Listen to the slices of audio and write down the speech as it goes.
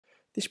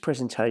This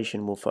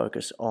presentation will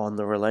focus on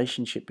the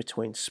relationship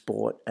between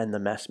sport and the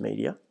mass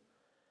media.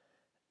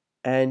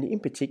 And in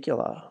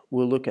particular,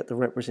 we'll look at the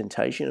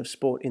representation of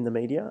sport in the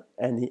media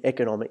and the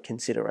economic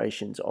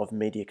considerations of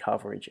media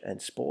coverage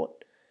and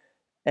sport.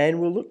 And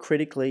we'll look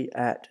critically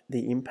at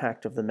the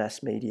impact of the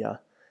mass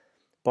media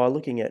by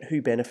looking at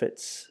who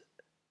benefits,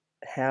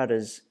 how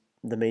does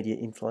the media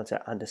influence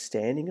our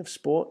understanding of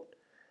sport,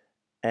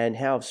 and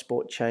how has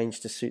sport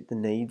changed to suit the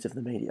needs of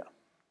the media.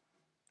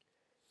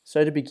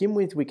 So to begin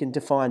with, we can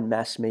define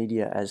mass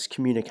media as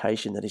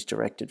communication that is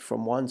directed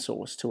from one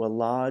source to a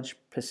large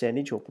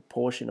percentage or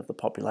proportion of the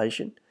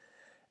population,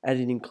 and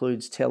it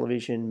includes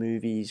television,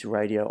 movies,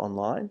 radio,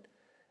 online,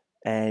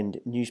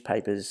 and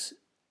newspapers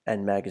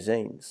and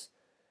magazines.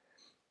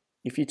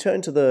 If you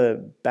turn to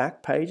the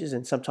back pages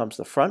and sometimes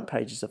the front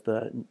pages of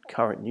the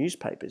current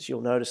newspapers,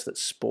 you'll notice that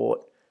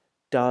sport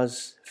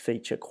does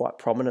feature quite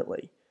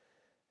prominently.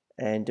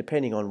 And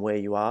depending on where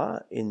you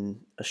are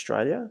in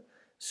Australia,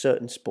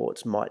 certain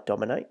sports might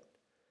dominate.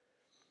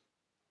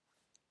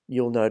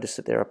 You'll notice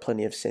that there are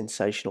plenty of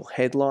sensational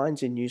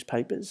headlines in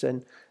newspapers,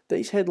 and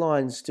these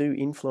headlines do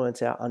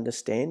influence our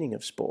understanding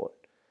of sport.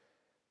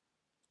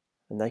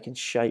 And they can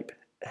shape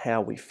how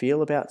we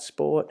feel about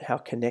sport, how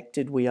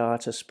connected we are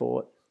to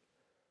sport.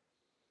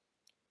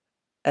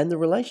 And the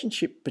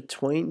relationship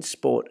between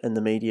sport and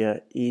the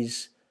media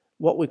is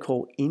what we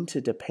call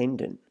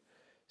interdependent.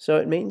 So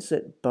it means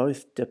that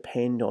both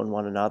depend on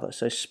one another.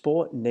 So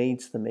sport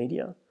needs the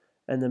media,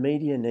 and the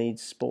media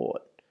needs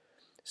sport.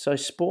 So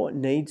sport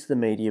needs the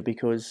media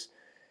because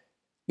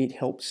it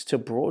helps to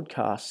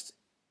broadcast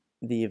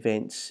the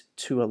events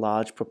to a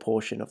large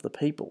proportion of the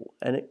people,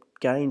 and it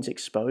gains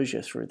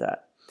exposure through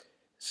that.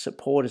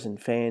 Supporters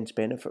and fans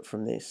benefit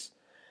from this.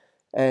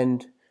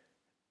 And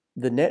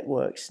the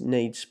networks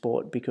need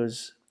sport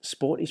because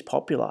sport is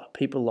popular.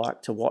 People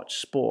like to watch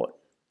sport.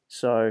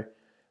 So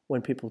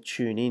when people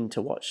tune in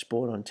to watch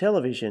sport on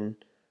television,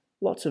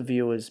 lots of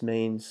viewers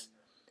means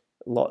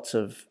lots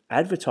of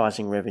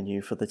advertising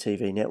revenue for the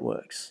TV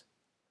networks.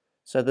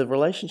 So the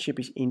relationship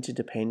is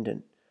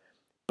interdependent.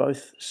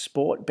 Both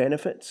sport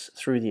benefits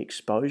through the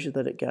exposure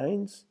that it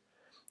gains,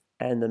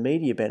 and the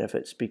media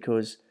benefits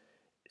because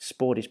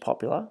sport is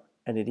popular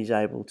and it is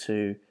able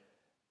to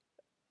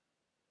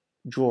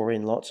draw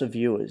in lots of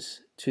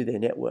viewers to their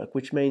network,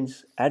 which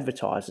means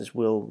advertisers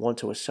will want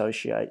to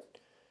associate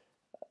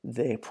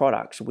their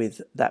products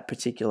with that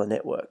particular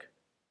network.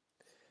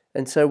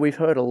 And so we've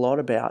heard a lot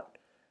about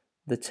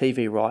the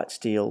TV rights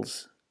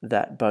deals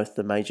that both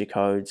the major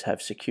codes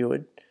have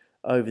secured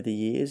over the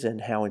years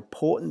and how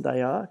important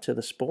they are to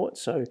the sport.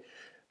 So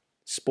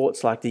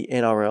sports like the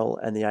NRL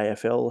and the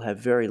AFL have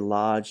very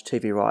large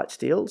TV rights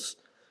deals,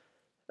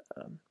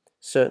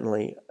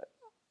 certainly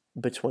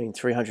between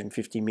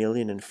 350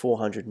 million and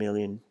 400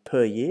 million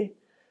per year.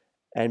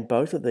 And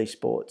both of these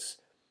sports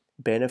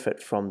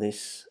benefit from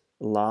this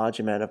large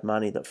amount of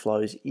money that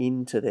flows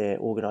into their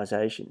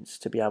organisations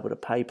to be able to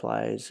pay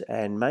players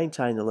and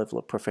maintain the level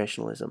of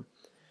professionalism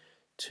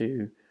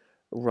to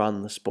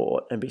run the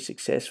sport and be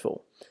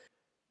successful.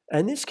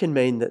 And this can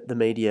mean that the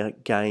media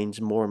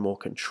gains more and more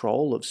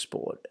control of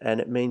sport,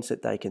 and it means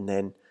that they can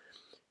then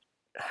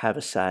have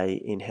a say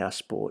in how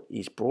sport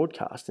is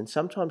broadcast. And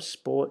sometimes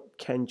sport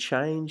can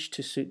change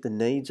to suit the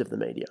needs of the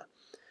media.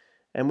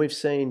 And we've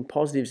seen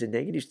positives and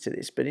negatives to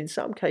this, but in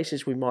some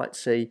cases we might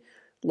see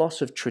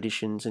loss of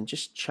traditions and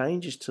just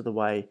changes to the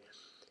way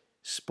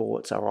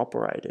sports are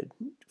operated.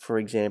 For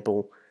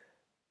example,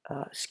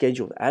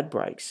 scheduled ad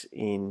breaks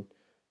in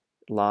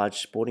large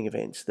sporting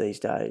events these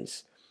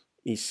days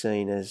is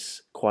seen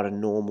as quite a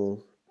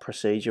normal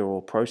procedure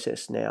or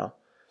process now.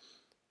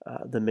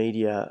 The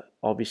media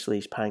obviously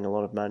is paying a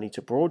lot of money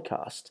to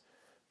broadcast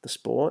the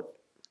sport,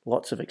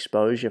 lots of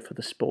exposure for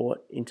the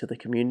sport into the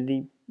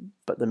community,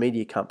 but the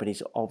media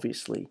companies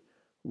obviously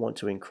want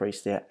to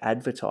increase their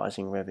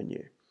advertising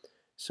revenue.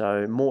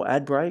 So more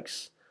ad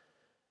breaks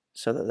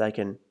so that they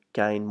can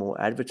gain more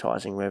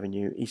advertising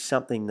revenue is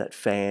something that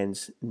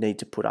fans need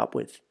to put up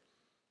with.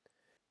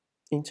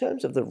 In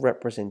terms of the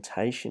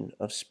representation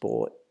of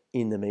sport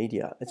in the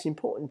media, it's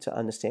important to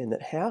understand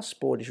that how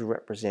sport is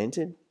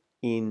represented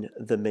in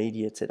the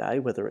media today,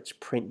 whether it's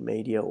print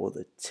media or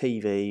the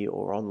TV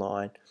or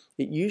online,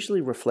 it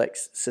usually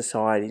reflects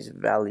society's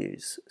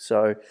values.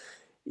 So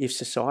if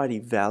society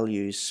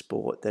values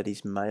sport that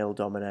is male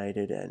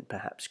dominated and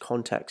perhaps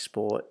contact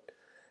sport,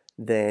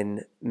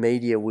 then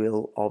media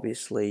will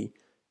obviously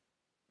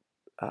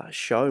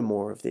show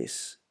more of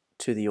this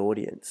to the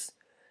audience.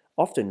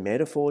 Often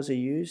metaphors are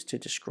used to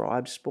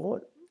describe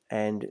sport,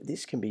 and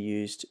this can be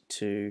used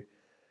to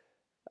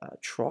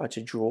try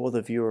to draw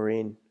the viewer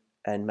in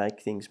and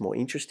make things more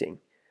interesting.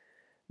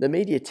 The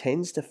media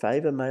tends to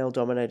favour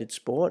male-dominated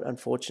sport,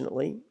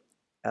 unfortunately,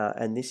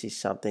 and this is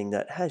something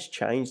that has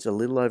changed a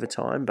little over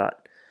time,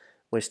 but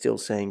we're still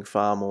seeing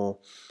far more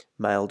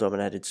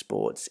male-dominated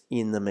sports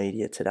in the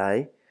media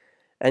today.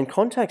 And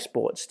contact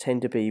sports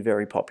tend to be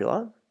very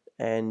popular,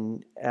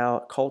 and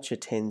our culture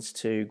tends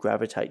to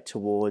gravitate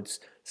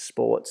towards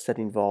sports that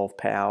involve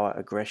power,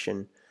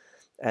 aggression,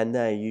 and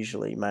they're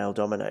usually male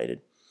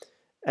dominated.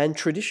 And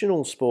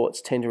traditional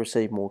sports tend to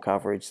receive more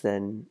coverage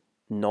than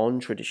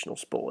non-traditional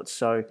sports.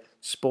 So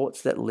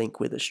sports that link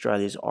with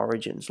Australia's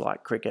origins,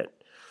 like cricket,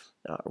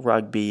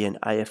 rugby and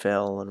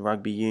AFL and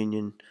rugby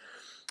union,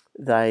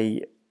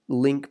 they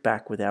link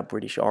back with our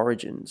British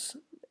origins,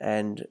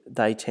 and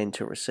they tend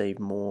to receive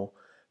more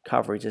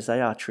coverage as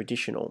they are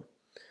traditional.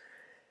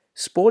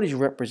 Sport is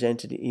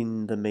represented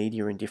in the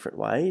media in different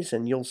ways,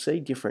 and you'll see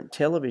different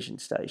television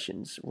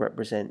stations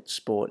represent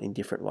sport in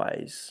different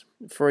ways.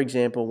 For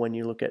example, when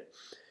you look at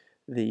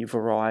the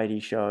variety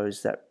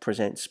shows that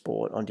present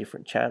sport on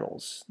different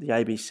channels, the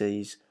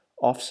ABC's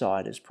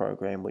Offsiders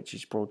program, which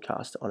is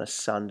broadcast on a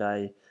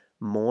Sunday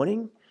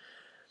morning,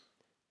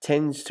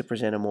 tends to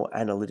present a more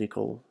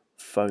analytical,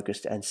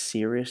 focused and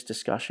serious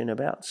discussion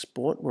about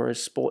sport,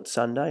 whereas Sports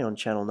Sunday on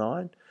Channel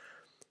 9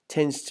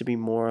 tends to be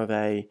more of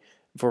a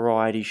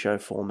variety show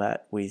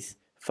format with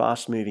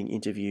fast-moving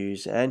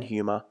interviews and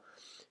humour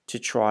to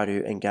try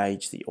to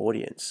engage the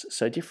audience.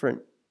 So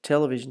different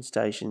television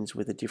stations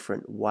with a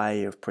different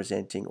way of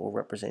presenting or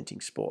representing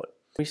sport.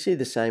 We see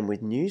the same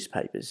with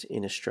newspapers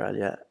in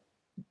Australia,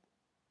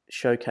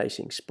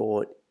 showcasing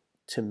sport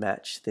to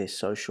match their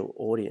social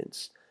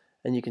audience.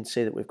 And you can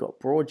see that we've got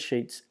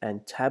broadsheets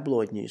and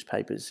tabloid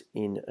newspapers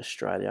in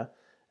Australia.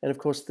 And of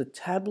course, the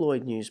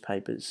tabloid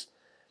newspapers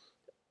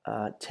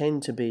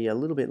tend to be a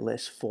little bit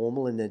less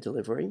formal in their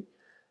delivery,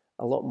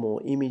 a lot more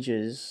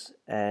images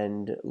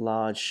and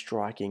large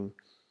striking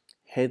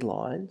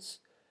headlines,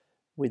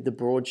 with the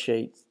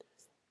broadsheet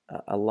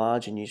a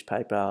larger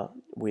newspaper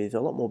with a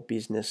lot more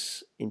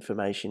business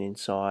information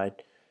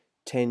inside,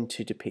 tend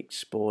to depict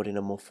sport in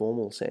a more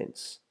formal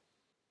sense.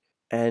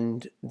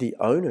 And the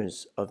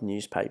owners of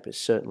newspapers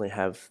certainly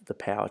have the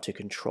power to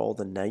control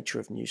the nature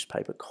of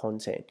newspaper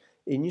content.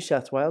 In New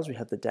South Wales, we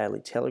have the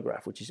Daily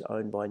Telegraph, which is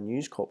owned by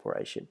News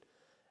Corporation,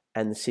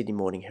 and the Sydney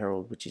Morning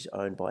Herald, which is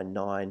owned by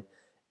Nine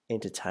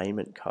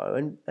Entertainment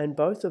Co. And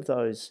both of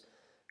those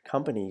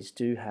companies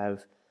do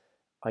have,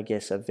 I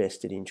guess, a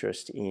vested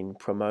interest in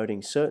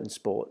promoting certain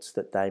sports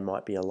that they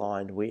might be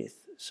aligned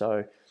with.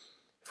 So,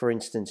 for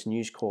instance,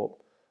 News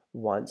Corp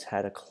once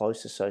had a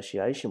close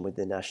association with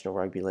the National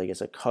Rugby League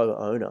as a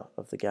co-owner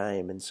of the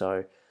game, and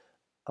so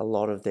a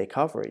lot of their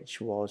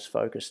coverage was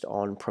focused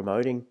on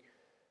promoting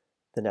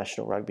the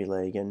National Rugby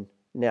League. And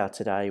now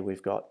today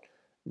we've got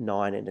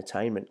Nine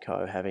Entertainment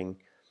Co. having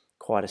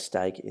quite a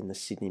stake in the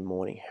Sydney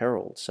Morning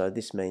Herald. So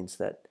this means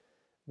that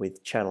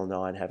with Channel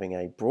 9 having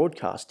a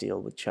broadcast deal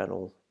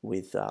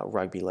with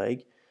Rugby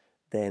League,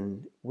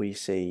 then we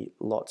see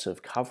lots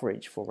of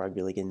coverage for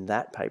Rugby League in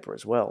that paper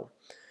as well.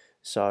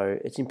 So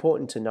it's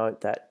important to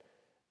note that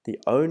the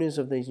owners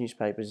of these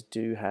newspapers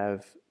do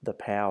have the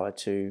power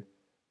to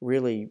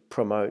really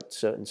promote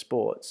certain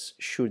sports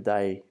should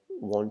they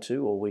want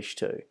to or wish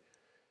to.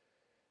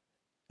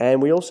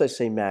 And we also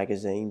see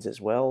magazines as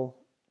well,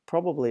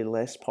 probably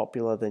less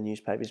popular than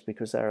newspapers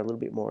because they're a little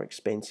bit more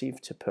expensive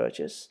to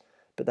purchase,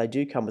 but they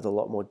do come with a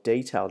lot more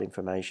detailed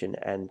information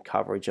and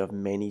coverage of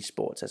many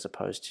sports as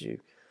opposed to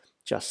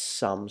just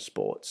some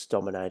sports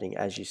dominating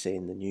as you see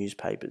in the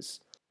newspapers.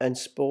 And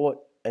sport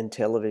and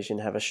television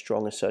have a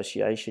strong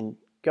association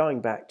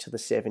going back to the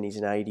 70s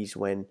and 80s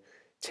when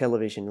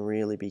television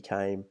really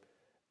became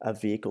a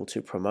vehicle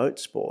to promote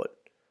sport.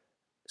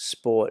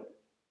 Sport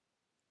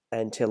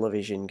and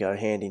television go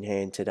hand in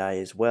hand today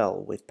as well.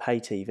 With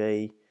pay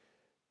TV,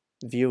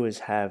 viewers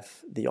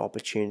have the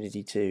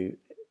opportunity to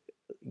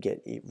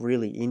get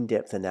really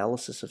in-depth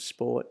analysis of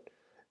sport.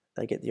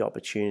 They get the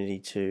opportunity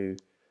to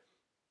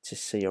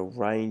see a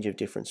range of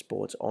different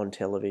sports on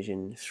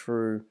television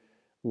through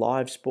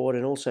live sport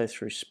and also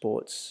through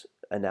sports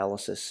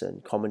analysis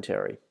and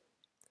commentary.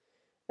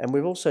 And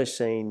we've also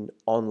seen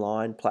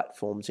online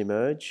platforms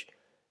emerge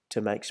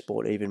to make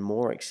sport even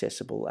more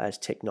accessible as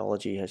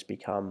technology has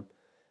become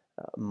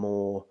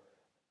more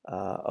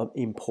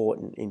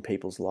important in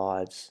people's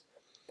lives.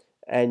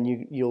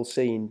 And you'll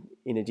see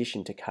in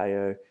addition to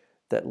Kayo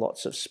that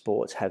lots of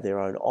sports have their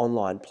own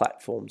online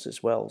platforms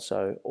as well.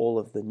 So all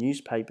of the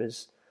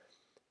newspapers,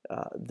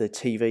 the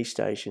TV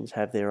stations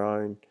have their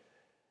own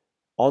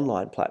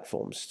online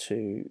platforms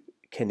to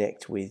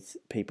connect with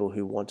people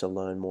who want to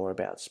learn more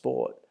about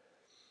sport.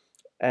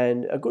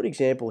 And a good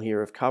example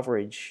here of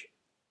coverage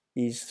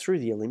is through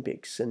the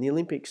Olympics. And the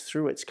Olympics,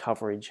 through its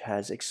coverage,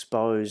 has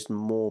exposed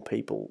more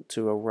people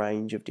to a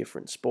range of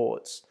different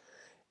sports.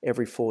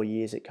 Every 4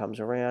 years it comes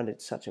around.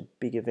 It's such a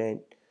big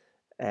event,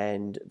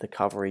 and the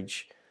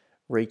coverage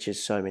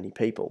reaches so many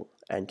people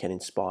and can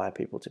inspire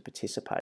people to participate.